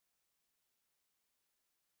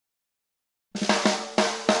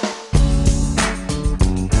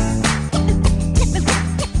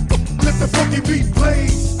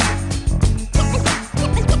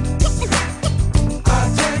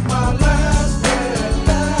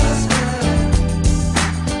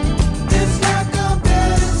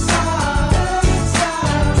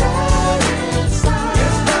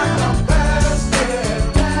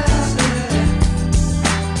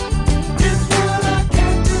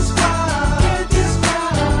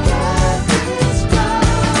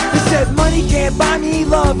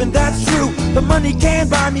love, and that's true. The money can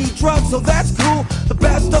buy me drugs, so that's cool. The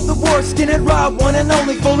best of the worst, skinhead rob, one and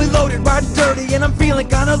only, fully loaded, riding dirty, and I'm feeling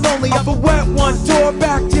kinda lonely. Off a wet one, door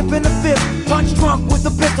back, tip in the fifth, punch drunk with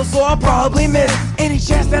a pistol, so I'll probably miss any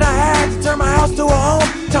chance that I had to turn my house to a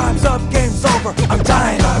home. Time's up, game's over, I'm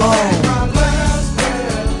dying alone.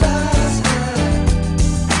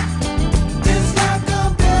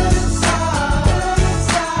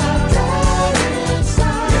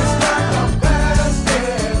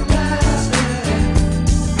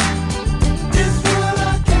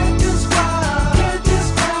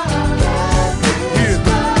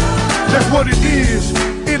 What it is,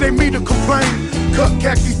 it ain't me to complain. Cut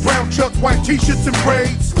khakis, brown chucks, white t-shirts and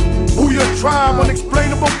braids. Who your tribe,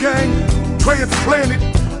 unexplainable gang. Transplanted,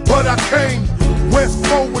 but I came west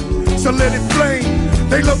forward, so let it flame.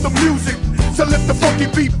 They love the music, so let the funky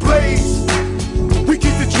beat blaze. We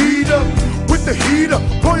keep the G'd up with the heater,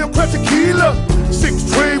 pouring crack tequila.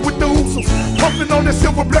 6 tray with the oozles, pumping on that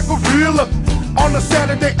silver black gorilla. On a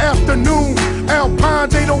Saturday afternoon, Alpine,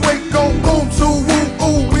 they don't wait, go boom, so woo,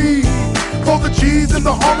 ooh, wee. For the G's and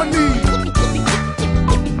the harmony.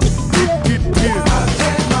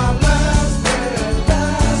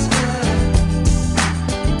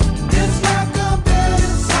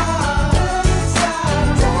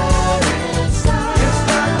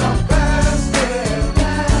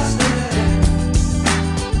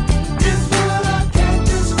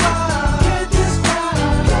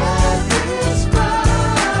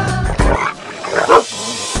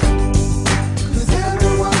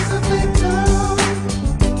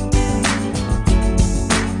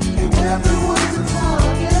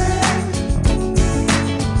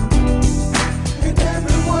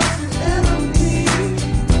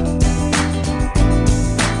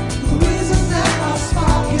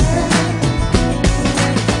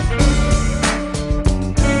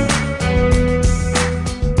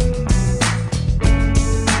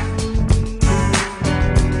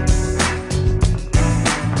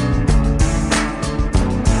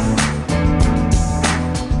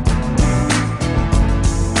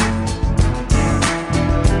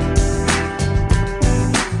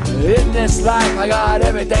 In this life I got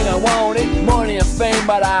everything I wanted, money and fame,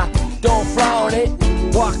 but I don't flaunt it.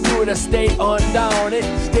 Walk through the state undaunted,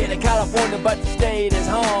 state of California, but the state is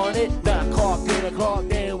haunted. The clock in the clock.